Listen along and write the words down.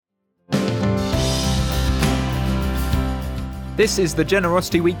This is the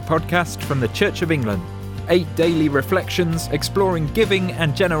Generosity Week podcast from the Church of England. 8 daily reflections exploring giving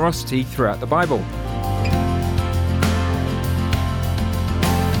and generosity throughout the Bible.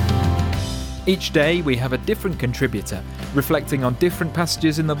 Each day we have a different contributor, reflecting on different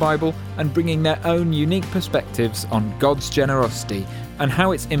passages in the Bible and bringing their own unique perspectives on God's generosity and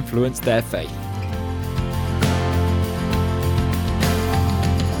how it's influenced their faith.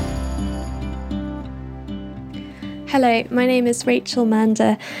 Hello, my name is Rachel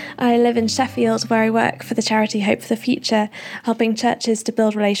Mander. I live in Sheffield, where I work for the charity Hope for the Future, helping churches to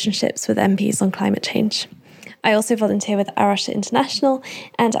build relationships with MPs on climate change. I also volunteer with A Rocha International,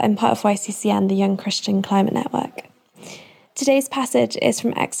 and I'm part of YCCN, the Young Christian Climate Network. Today's passage is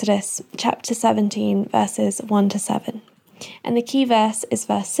from Exodus chapter 17, verses 1 to 7. And the key verse is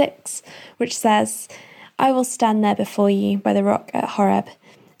verse 6, which says, "I will stand there before you by the rock at Horeb.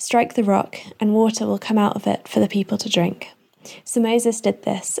 Strike the rock, and water will come out of it for the people to drink." So Moses did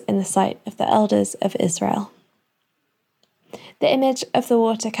this in the sight of the elders of Israel. The image of the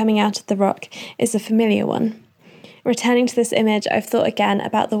water coming out of the rock is a familiar one. Returning to this image, I've thought again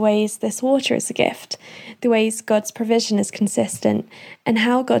about the ways this water is a gift, the ways God's provision is consistent, and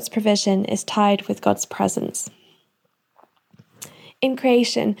how God's provision is tied with God's presence. In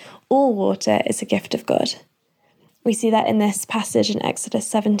creation, all water is a gift of God. We see that in this passage in Exodus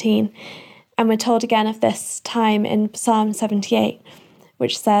 17, and we're told again of this time in Psalm 78,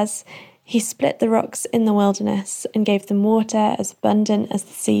 which says, "He split the rocks in the wilderness and gave them water as abundant as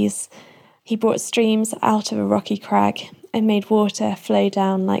the seas. He brought streams out of a rocky crag and made water flow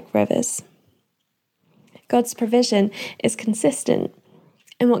down like rivers." God's provision is consistent,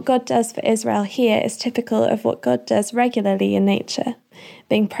 and what God does for Israel here is typical of what God does regularly in nature.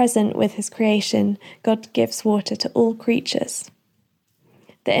 Being present with his creation, God gives water to all creatures.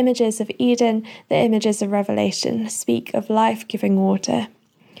 The images of Eden, the images of Revelation, speak of life-giving water.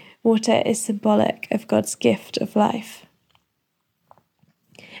 Water is symbolic of God's gift of life.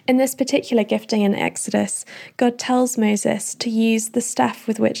 In this particular gifting in Exodus, God tells Moses to use the staff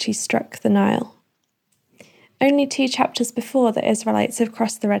with which he struck the Nile. Only 2 chapters before, the Israelites have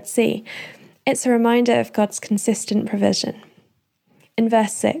crossed the Red Sea. It's a reminder of God's consistent provision. In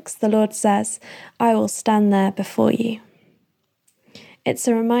verse 6, the Lord says, "I will stand there before you." It's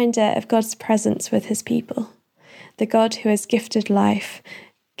a reminder of God's presence with his people. The God who has gifted life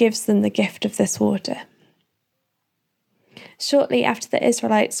gives them the gift of this water. Shortly after the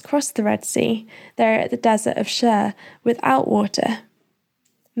Israelites cross the Red Sea, they're at the desert of Shur without water.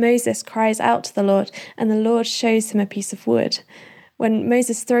 Moses cries out to the Lord, and the Lord shows him a piece of wood. When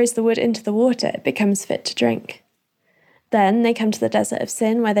Moses throws the wood into the water, it becomes fit to drink. Then they come to the desert of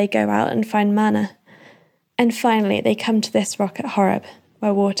Sin, where they go out and find manna. And finally, they come to this rock at Horeb,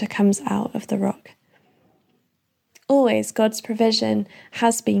 where water comes out of the rock. Always, God's provision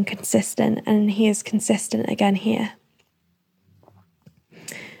has been consistent, and he is consistent again here.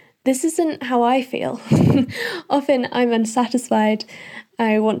 This isn't how I feel. Often I'm unsatisfied.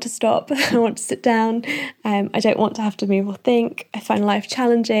 I want to stop. I want to sit down. I don't want to have to move or think. I find life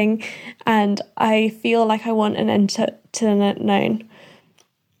challenging, and I feel like I want an end to the unknown.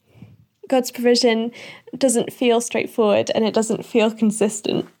 God's provision doesn't feel straightforward, and it doesn't feel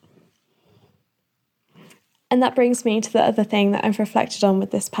consistent. And that brings me to the other thing that I've reflected on with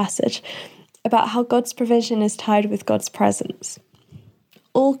this passage, about how God's provision is tied with God's presence.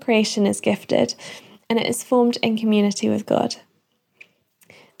 All creation is gifted, and it is formed in community with God.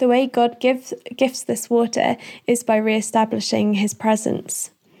 The way God gifts this water is by re-establishing his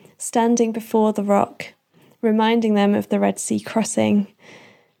presence, standing before the rock, reminding them of the Red Sea crossing,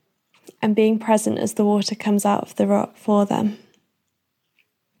 and being present as the water comes out of the rock for them.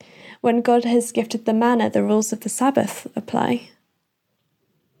 When God has gifted the manna, the rules of the Sabbath apply.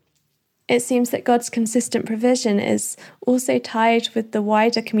 It seems that God's consistent provision is also tied with the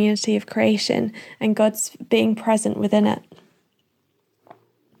wider community of creation and God's being present within it.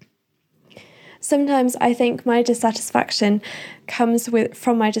 Sometimes I think my dissatisfaction comes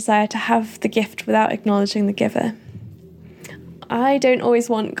from my desire to have the gift without acknowledging the giver. I don't always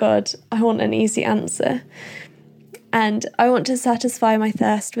want God. I want an easy answer. And I want to satisfy my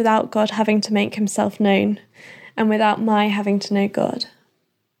thirst without God having to make himself known, and without my having to know God.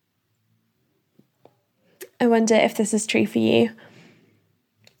 I wonder if this is true for you.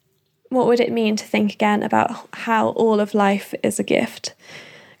 What would it mean to think again about how all of life is a gift?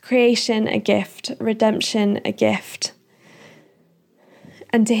 Creation a gift, redemption a gift.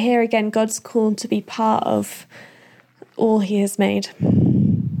 And to hear again God's call to be part of all he has made.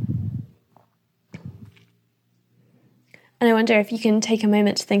 And I wonder if you can take a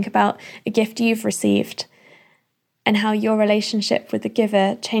moment to think about a gift you've received and how your relationship with the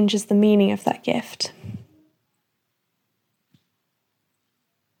giver changes the meaning of that gift.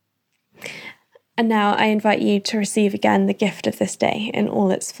 And now I invite you to receive again the gift of this day in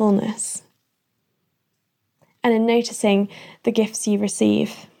all its fullness. And in noticing the gifts you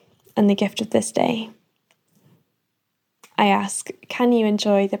receive and the gift of this day, I ask, can you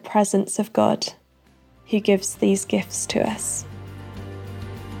enjoy the presence of God who gives these gifts to us?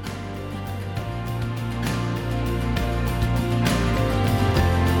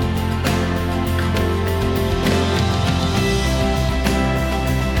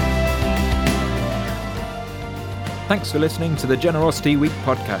 Thanks for listening to the Generosity Week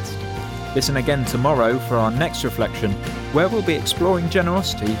podcast. Listen again tomorrow for our next reflection, where we'll be exploring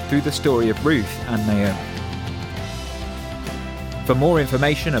generosity through the story of Ruth and Naomi. For more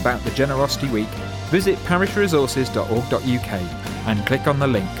information about the Generosity Week, visit parishresources.org.uk and click on the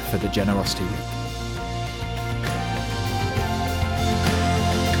link for the Generosity Week.